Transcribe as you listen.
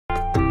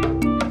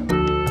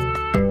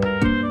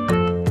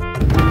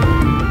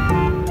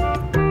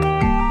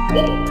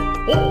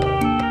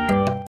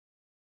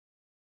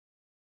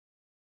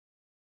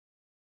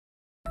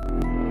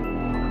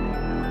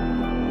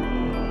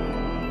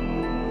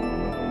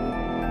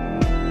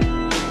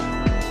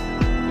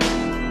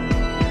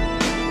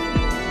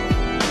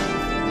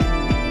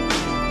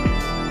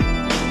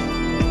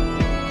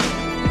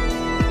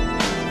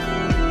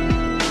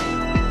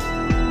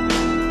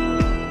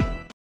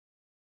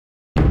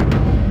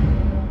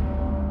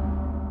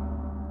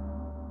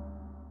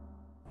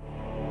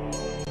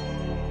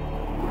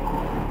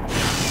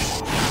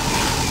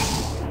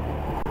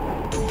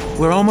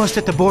We're almost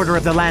at the border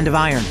of the Land of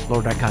Iron,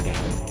 Lord Raikage.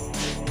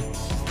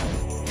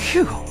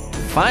 Phew,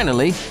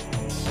 finally.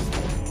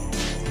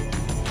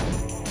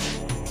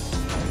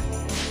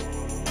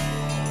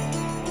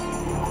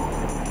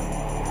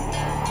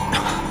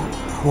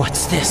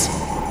 What's this?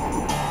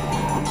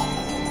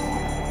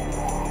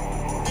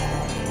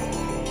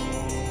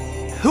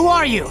 Who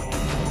are you?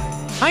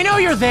 I know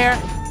you're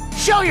there!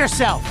 Show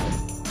yourself!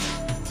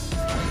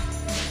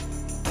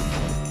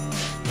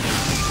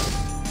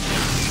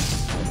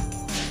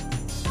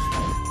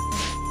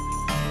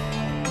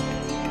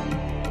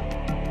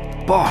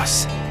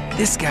 Boss,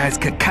 this guy's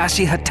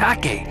Kakashi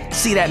Hatake.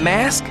 See that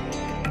mask?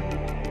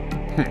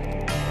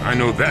 I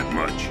know that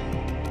much.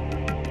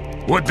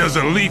 What does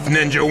a leaf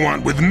ninja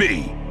want with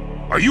me?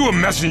 Are you a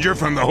messenger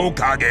from the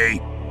Hokage?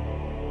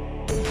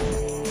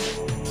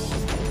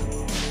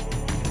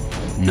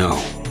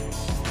 No.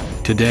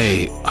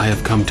 Today, I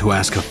have come to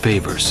ask a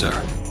favor, sir.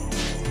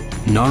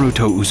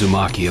 Naruto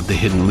Uzumaki of the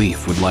Hidden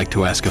Leaf would like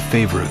to ask a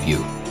favor of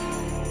you.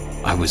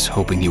 I was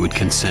hoping you would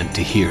consent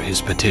to hear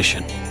his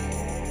petition.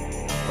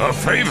 A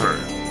favor?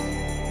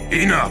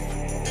 Enough.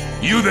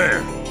 You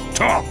there,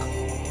 talk.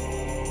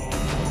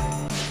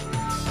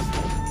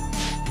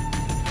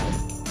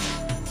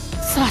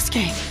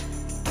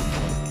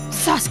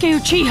 Sasuke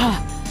Uchiha,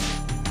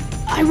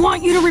 I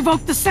want you to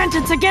revoke the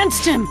sentence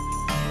against him!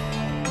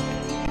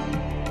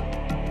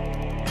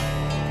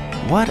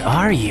 What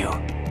are you?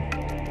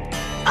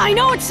 I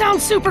know it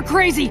sounds super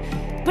crazy,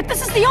 but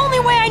this is the only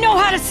way I know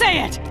how to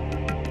say it!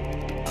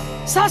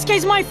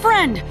 Sasuke's my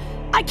friend!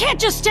 I can't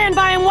just stand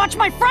by and watch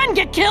my friend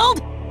get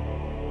killed!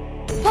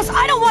 Plus,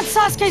 I don't want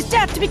Sasuke's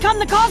death to become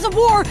the cause of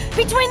war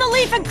between the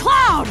Leaf and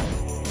Cloud!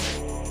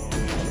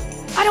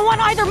 I don't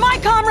want either my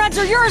comrades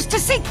or yours to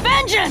seek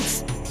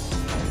vengeance!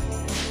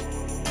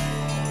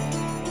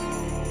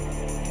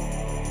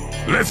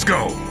 Let's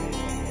go!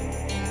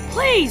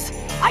 Please!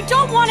 I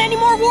don't want any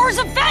more wars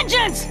of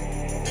vengeance!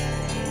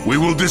 We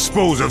will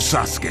dispose of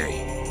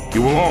Sasuke.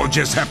 You will all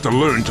just have to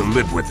learn to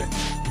live with it.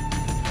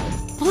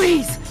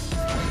 Please!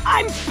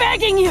 I'm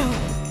begging you!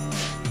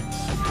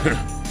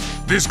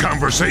 This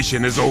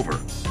conversation is over.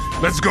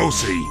 Let's go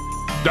see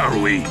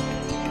Darui.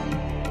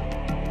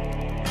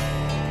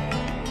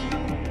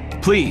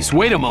 Please,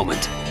 wait a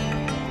moment.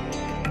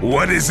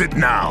 What is it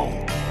now?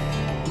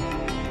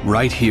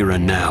 Right here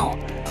and now,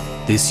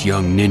 this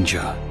young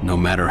ninja, no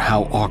matter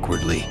how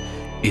awkwardly,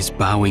 is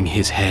bowing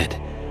his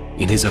head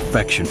in his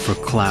affection for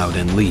Cloud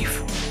and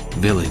Leaf,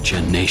 village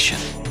and nation.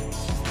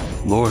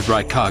 Lord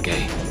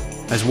Raikage,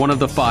 as one of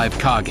the 5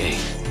 Kage,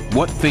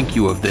 what think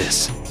you of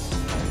this?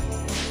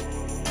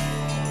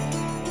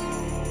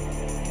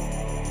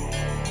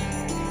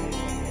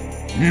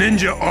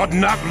 Ninja ought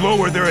not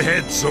lower their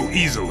heads so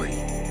easily.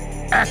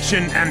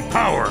 Action and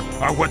power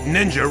are what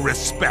ninja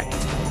respect.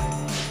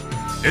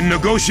 In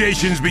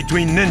negotiations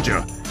between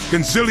ninja,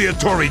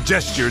 conciliatory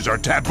gestures are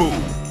taboo.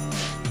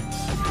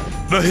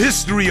 The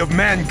history of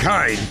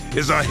mankind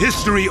is a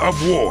history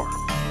of war.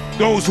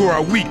 Those who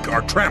are weak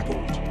are trampled.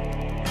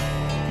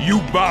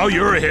 You bow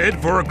your head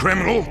for a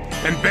criminal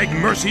and beg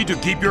mercy to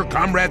keep your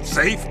comrades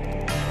safe?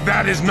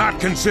 That is not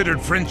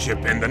considered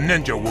friendship in the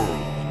ninja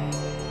world.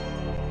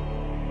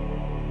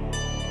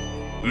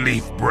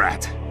 Leaf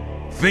brat,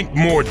 think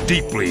more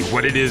deeply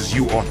what it is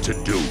you ought to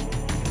do.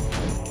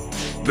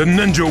 The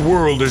ninja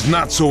world is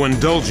not so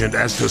indulgent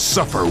as to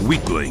suffer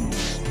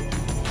weaklings.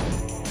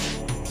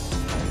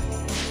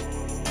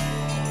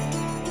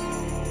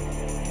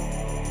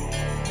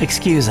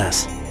 Excuse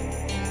us.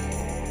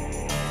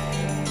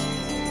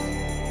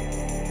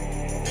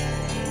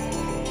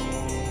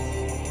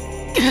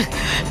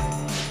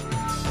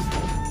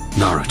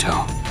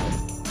 Naruto.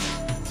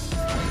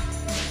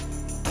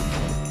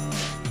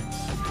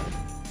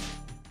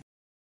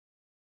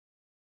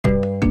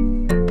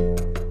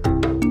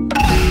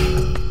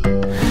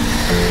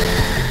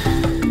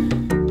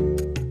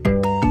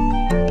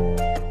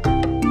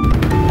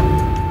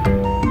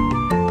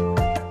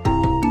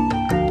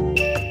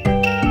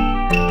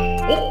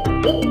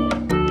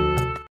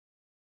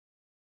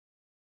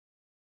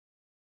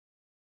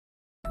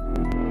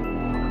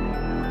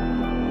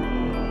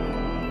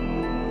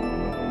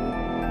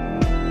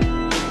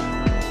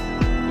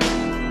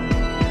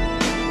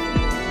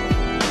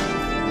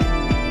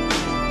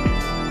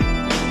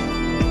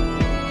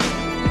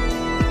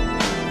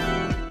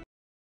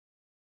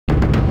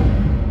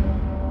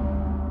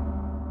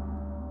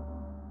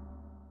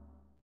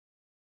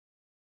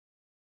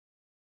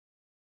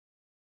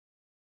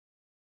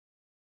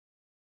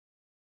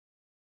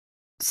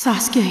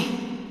 Sasuke,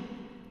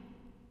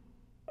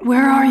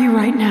 where are you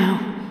right now?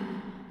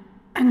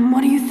 And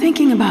what are you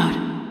thinking about?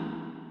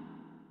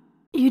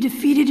 You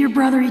defeated your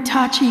brother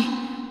Itachi.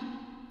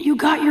 You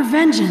got your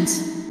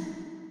vengeance.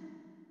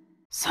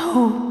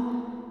 So,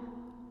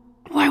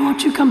 why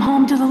won't you come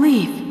home to the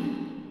Leaf?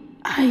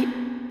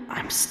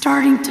 I'm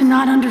starting to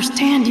not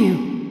understand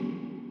you.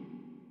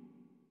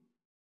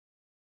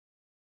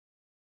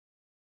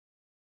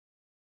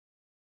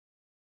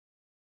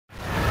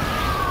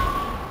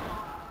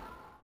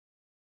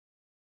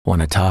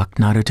 Wanna talk,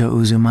 Naruto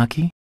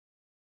Uzumaki?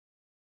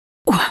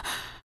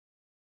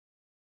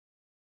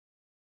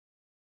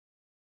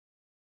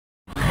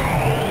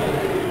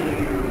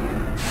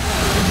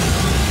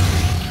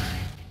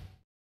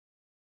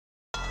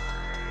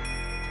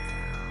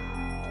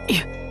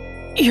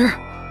 You're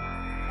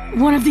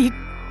one of the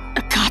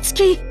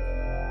Akatsuki?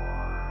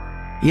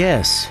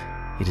 Yes,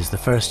 it is the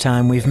first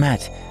time we've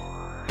met.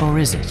 Or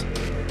is it?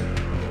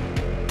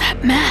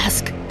 That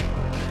mask.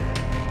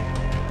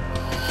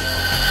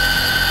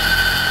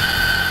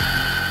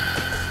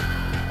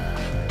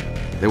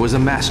 There was a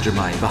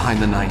mastermind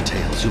behind the Nine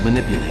Tails who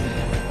manipulated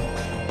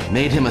him.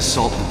 Made him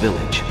assault the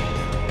village.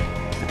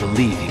 I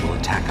believe he will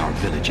attack our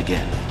village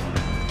again.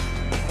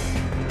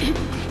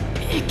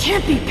 It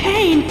can't be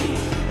Pain.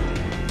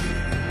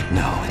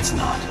 No, it's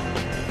not.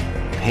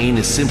 Pain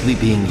is simply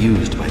being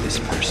used by this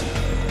person.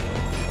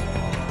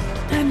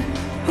 Then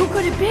who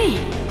could it be?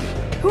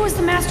 Who is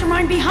the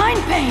mastermind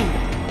behind Pain?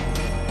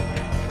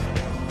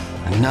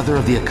 Another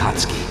of the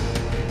Akatsuki.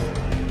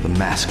 The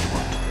masked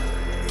one.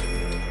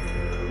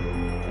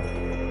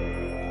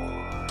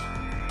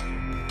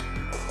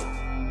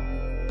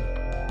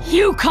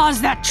 You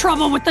caused that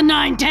trouble with the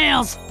Nine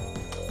Tails!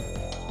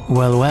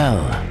 Well,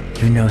 well,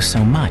 you know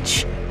so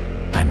much.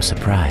 I'm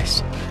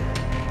surprised.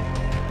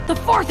 The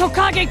fourth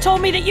Hokage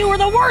told me that you were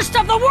the worst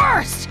of the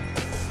worst!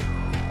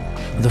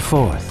 The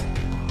fourth.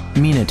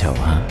 Minato,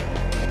 huh?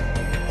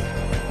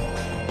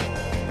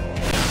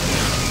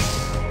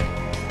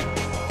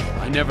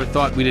 I never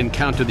thought we'd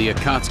encounter the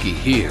Akatsuki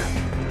here.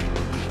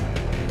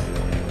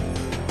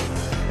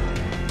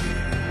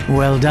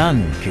 Well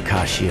done,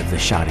 Kakashi of the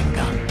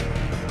Sharingan.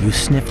 You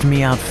sniffed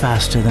me out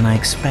faster than I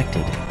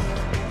expected.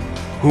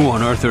 Who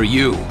on earth are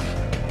you?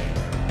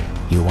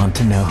 You want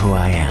to know who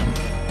I am?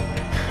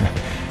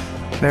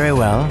 Very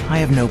well, I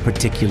have no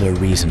particular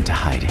reason to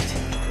hide it.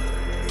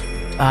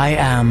 I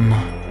am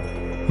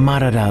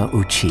Madara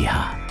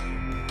Uchiha.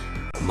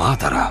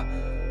 Madara?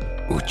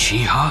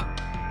 Uchiha?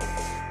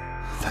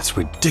 That's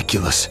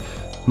ridiculous.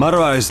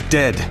 Madara is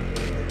dead.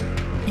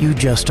 You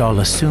just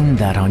all assumed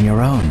that on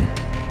your own.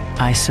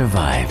 I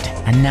survived,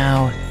 and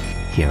now,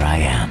 here I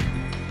am.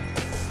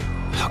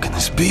 How can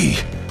this be?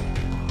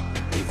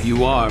 If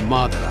you are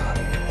Madara,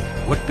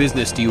 what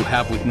business do you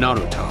have with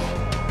Naruto?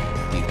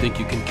 Do you think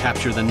you can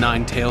capture the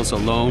Nine Tails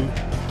alone?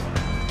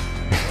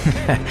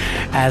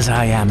 As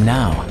I am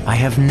now, I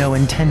have no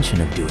intention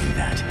of doing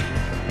that.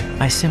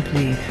 I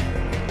simply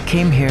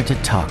came here to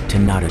talk to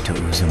Naruto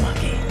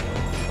Uzumaki.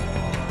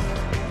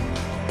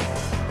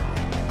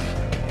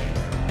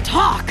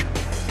 Talk!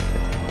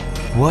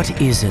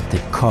 What is it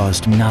that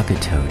caused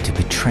Nagato to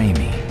betray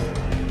me?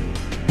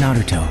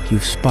 Naruto,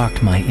 you've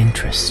sparked my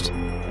interest.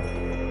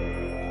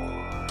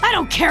 I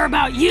don't care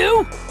about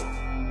you!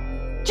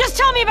 Just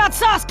tell me about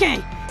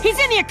Sasuke! He's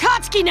in the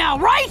Akatsuki now,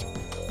 right?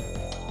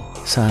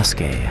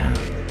 Sasuke, huh?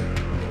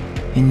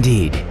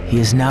 Indeed, he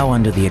is now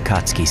under the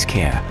Akatsuki's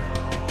care,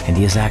 and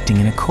he is acting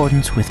in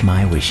accordance with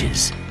my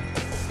wishes.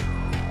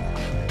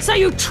 So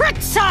you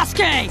tricked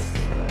Sasuke!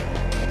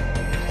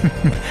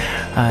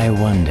 I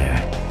wonder.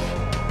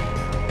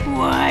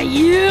 Why,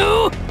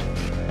 you?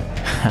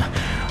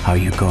 Are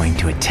you going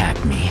to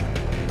attack me?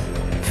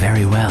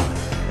 Very well.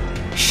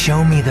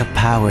 Show me the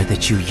power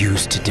that you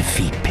used to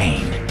defeat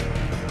Pain.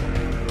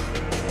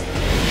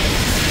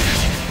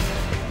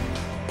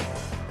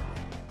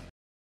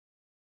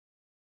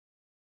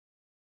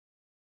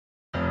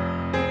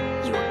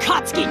 You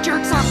Akatsuki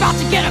jerks are about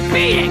to get a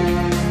beating!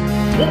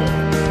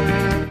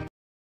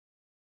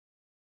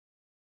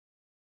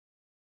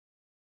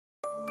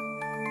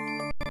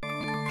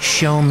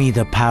 Show me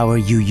the power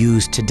you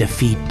used to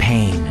defeat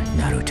Pain,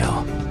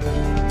 Naruto.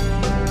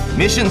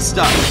 Mission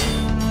start.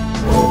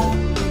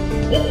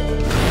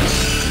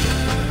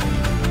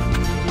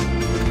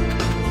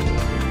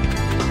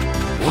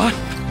 What?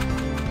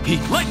 He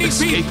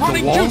escaped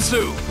the walls?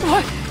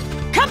 What?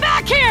 Come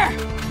back here!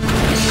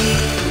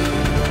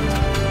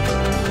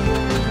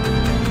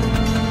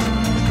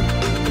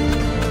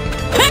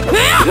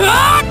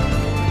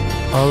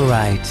 All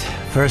right.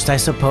 First, I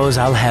suppose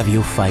I'll have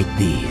you fight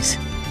these.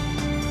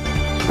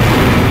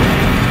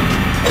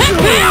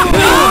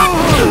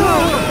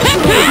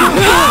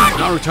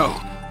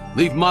 Naruto,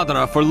 leave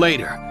Madara for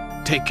later.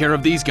 Take care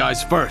of these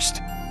guys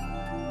first.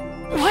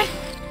 What?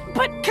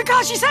 But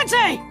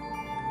Kakashi-sensei!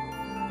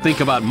 Think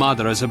about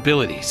Madara's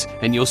abilities,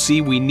 and you'll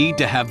see we need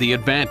to have the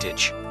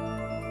advantage.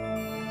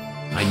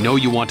 I know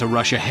you want to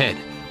rush ahead,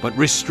 but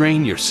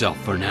restrain yourself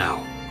for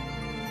now.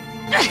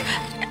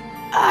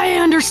 I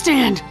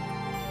understand.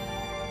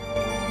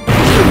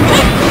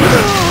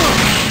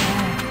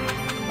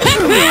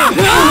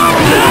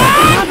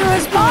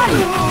 Madara's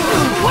body!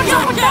 What's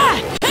up with that?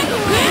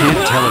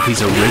 Can't tell if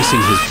he's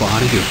erasing his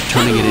body or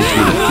turning it into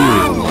an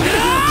ethereal one.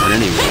 But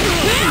anyway,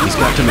 he's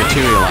got to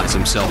materialize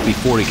himself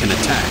before he can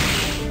attack.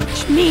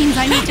 Which means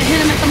I need to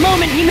hit him at the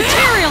moment he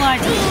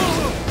materializes.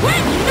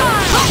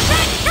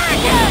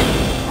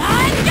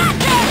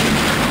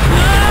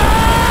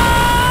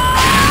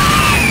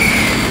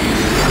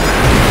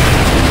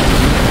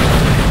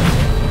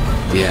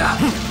 Yeah,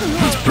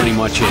 it's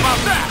much in.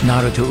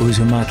 Naruto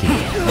Uzumaki,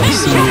 I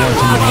see you want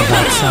to know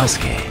about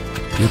Sasuke.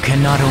 You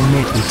cannot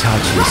omit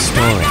Itachi's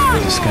story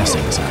when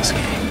discussing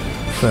Sasuke.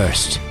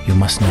 First, you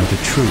must know the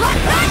truth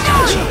about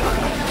Itachi.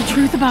 The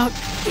truth about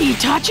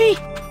Itachi?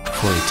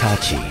 For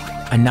Itachi,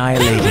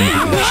 annihilating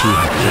the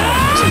Uchiha clan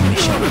was a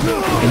mission.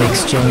 In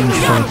exchange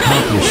for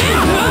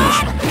accomplishing that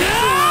mission,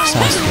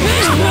 Sasuke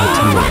was allowed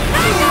to live.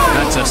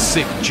 That's a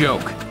sick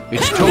joke.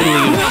 It's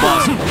totally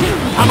implausible.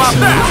 It's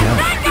no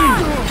joke.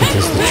 It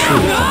is the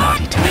truth about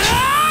Itachi.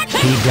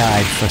 He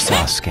died for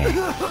Sasuke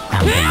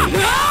and belief.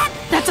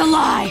 That's a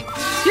lie!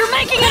 You're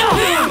making it up!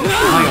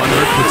 Why on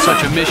earth would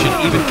such a mission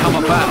even come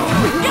about?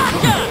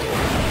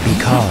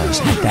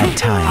 Because at that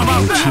time the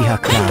Uchiha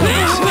clan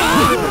was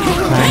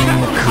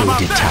planning a coup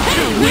d'etat.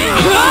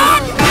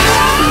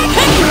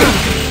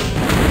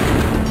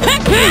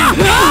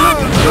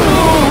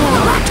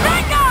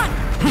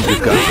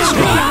 You've got it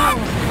strong.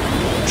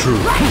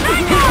 True.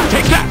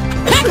 Take that!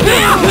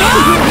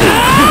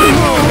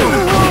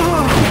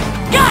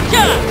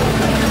 Gotcha!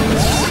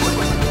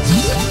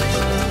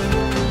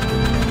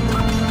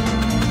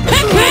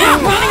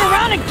 Running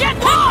around and get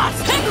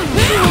lost!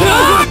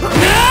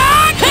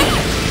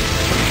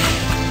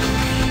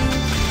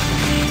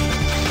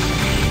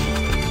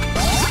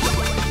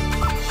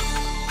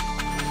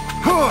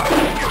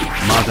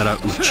 Madara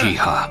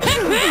Uchiha.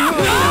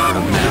 Never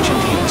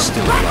imagined he was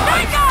still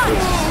alive.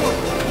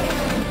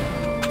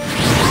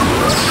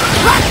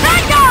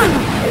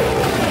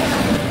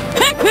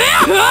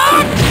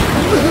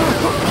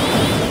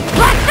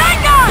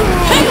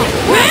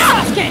 Where's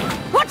Sasuke?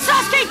 What's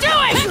Sasuke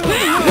doing?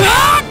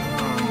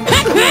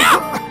 Take that!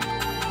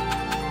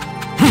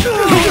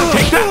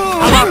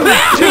 How about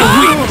that? Too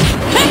weak!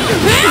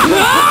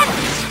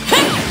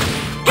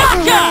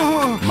 Gotcha!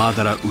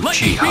 Madara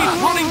Uchiha.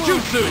 Running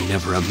jutsu! I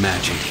never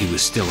imagined he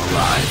was still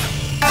alive.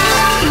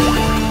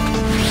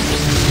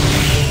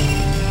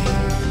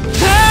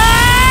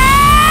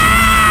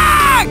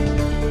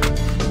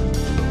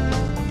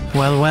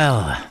 Well,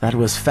 well, that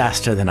was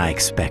faster than I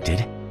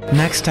expected.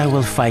 Next, I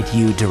will fight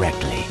you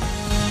directly.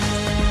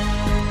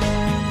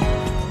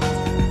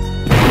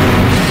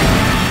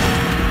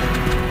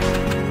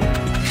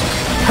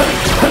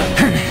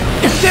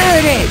 There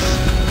it is!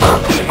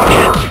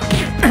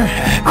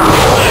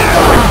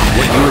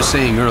 What you were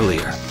saying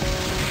earlier,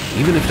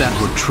 even if that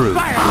were true,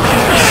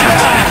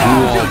 Sasuke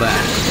knew all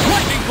that.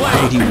 Why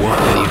did he walk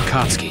to the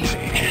Akatsuki? He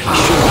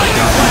should have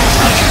gotten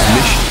Itachi's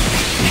mission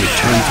and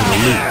returned to the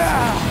loop.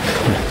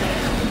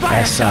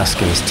 As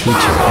Sasuke's teacher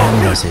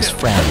and as his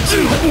friends,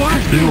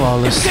 you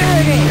all assume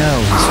you know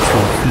his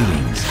true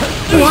feelings,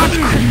 but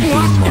you couldn't be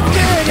more in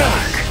the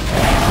dark.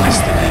 He's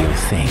the real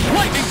thing,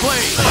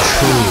 a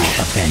true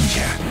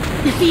avenger.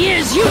 If he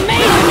is, you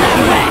made him that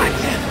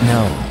way!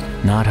 No,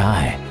 not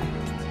I.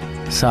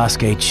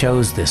 Sasuke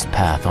chose this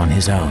path on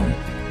his own.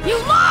 You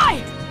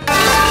lie!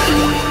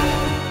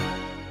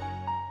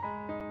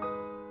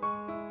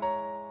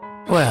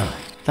 Well,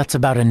 that's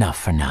about enough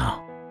for now.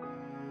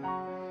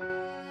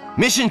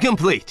 Mission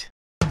complete.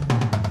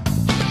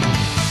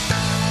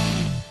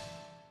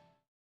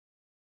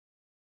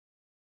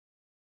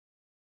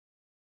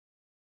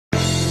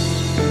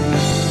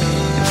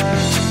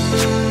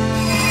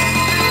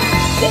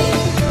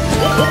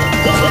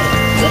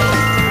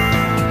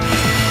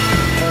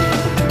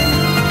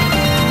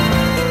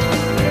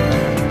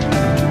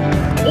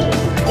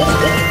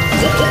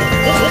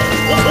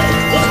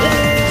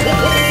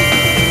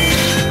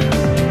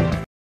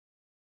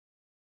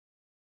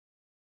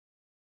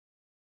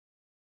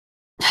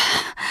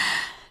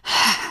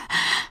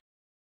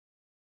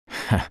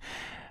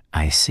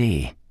 I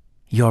see.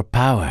 Your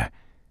power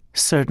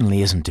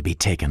certainly isn't to be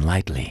taken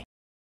lightly.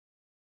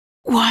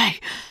 Why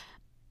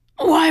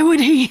would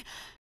he?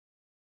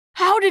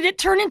 How did it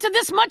turn into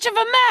this much of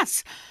a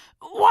mess?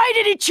 Why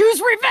did he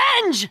choose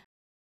revenge?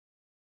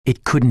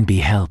 It couldn't be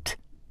helped.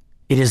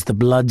 It is the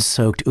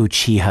blood-soaked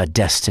Uchiha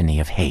destiny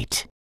of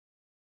hate.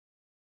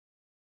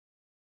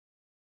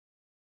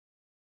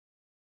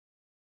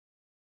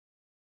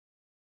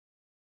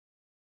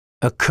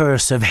 A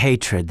curse of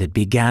hatred that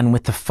began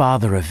with the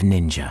father of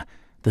ninja,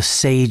 the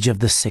sage of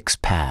the Six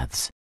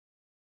Paths.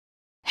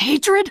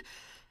 Hatred?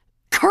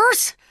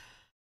 Curse?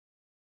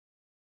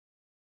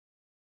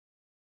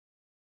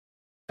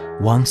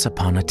 Once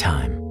upon a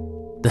time,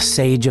 the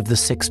sage of the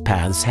Six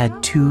Paths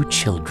had 2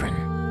 children.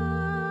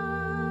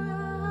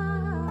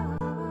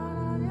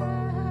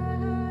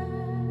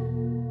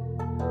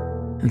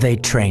 They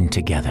trained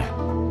together.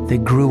 They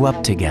grew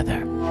up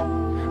together.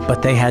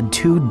 But they had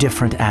 2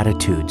 different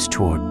attitudes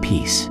toward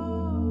peace.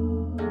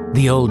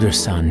 The older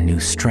son knew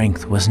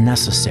strength was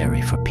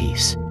necessary for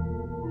peace.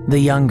 The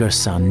younger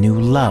son knew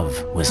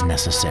love was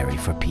necessary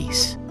for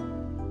peace.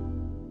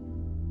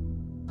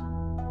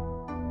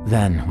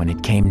 Then, when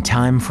it came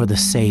time for the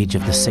sage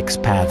of the Six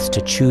Paths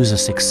to choose a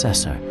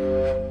successor,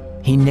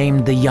 he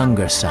named the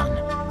younger son,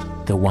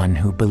 the one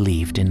who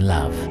believed in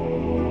love.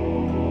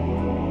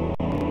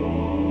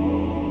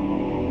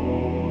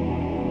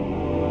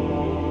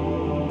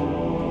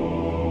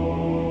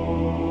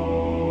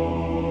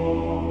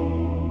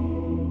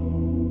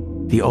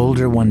 The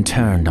older one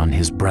turned on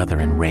his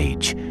brother in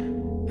rage,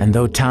 and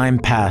though time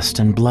passed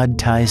and blood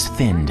ties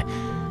thinned,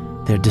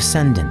 their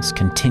descendants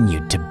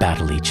continued to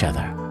battle each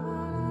other.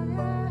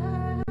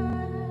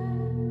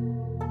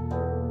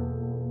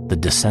 The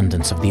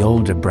descendants of the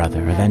older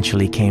brother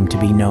eventually came to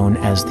be known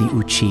as the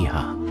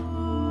Uchiha,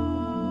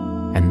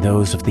 and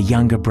those of the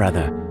younger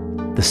brother,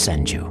 the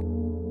Senju.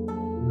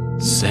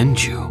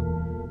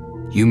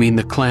 Senju? You mean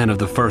the clan of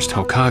the first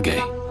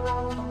Hokage?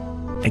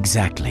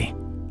 Exactly.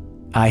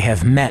 I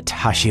have met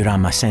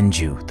Hashirama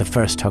Senju, the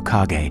first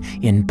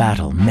Hokage, in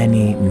battle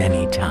many,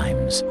 many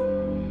times.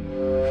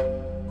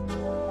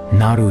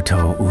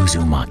 Naruto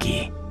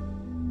Uzumaki.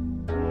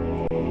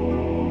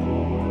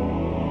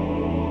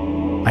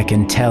 I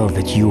can tell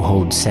that you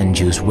hold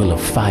Senju's will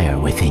of fire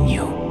within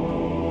you.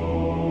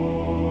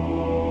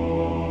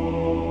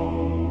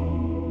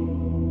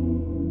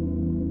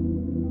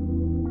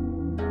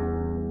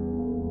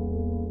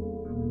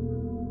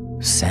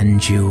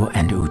 Senju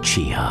and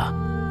Uchiha.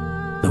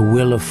 The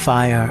will of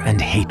fire and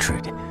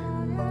hatred.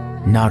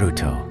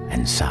 Naruto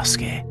and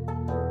Sasuke.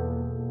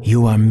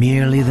 You are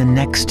merely the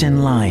next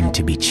in line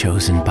to be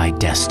chosen by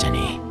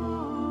destiny.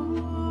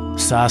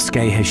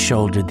 Sasuke has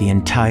shouldered the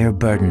entire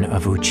burden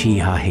of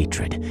Uchiha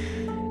hatred,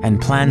 and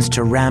plans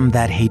to ram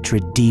that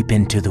hatred deep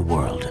into the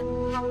world.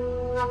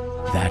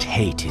 That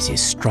hate is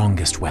his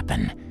strongest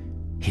weapon,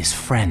 his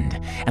friend,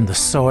 and the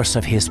source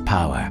of his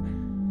power.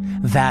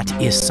 That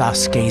is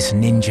Sasuke's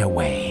ninja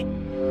way.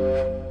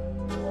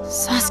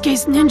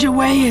 Sasuke's ninja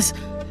way is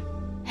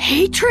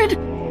hatred?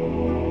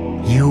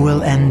 You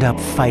will end up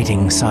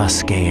fighting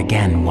Sasuke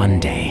again one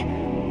day.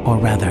 Or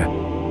rather,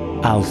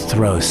 I'll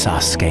throw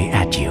Sasuke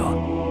at you.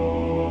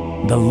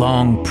 The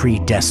long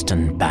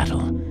predestined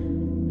battle.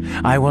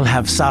 I will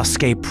have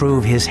Sasuke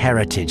prove his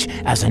heritage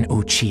as an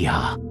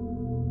Uchiha.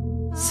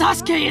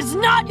 Sasuke is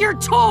not your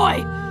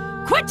toy!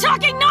 Quit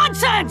talking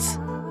nonsense!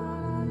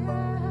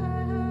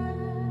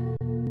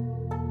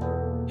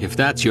 If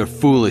that's your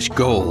foolish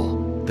goal,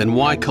 then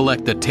why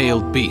collect the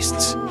tailed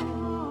beasts?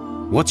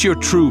 What's your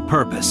true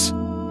purpose?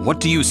 What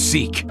do you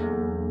seek?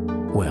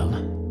 Well,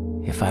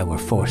 if I were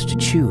forced to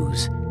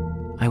choose,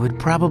 I would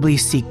probably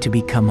seek to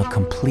become a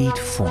complete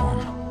form.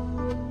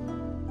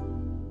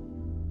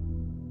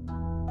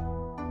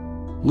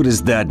 What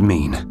does that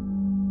mean?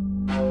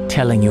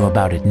 Telling you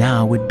about it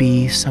now would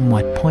be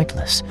somewhat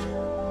pointless.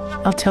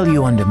 I'll tell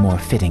you under more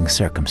fitting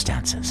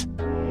circumstances.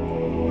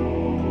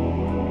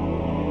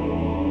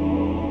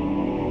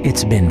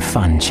 It's been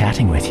fun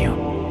chatting with you.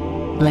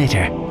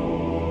 Later.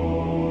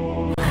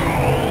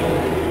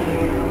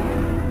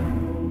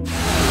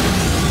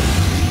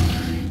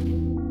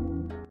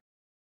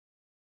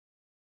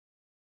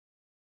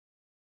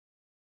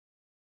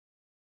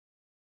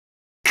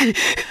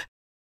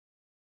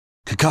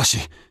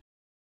 Kakashi.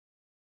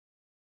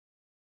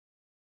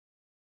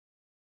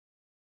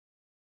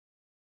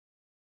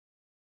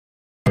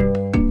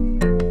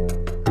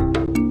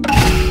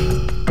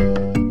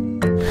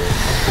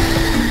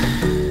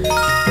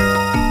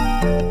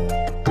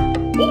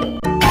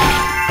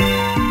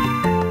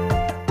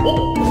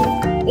 Oh!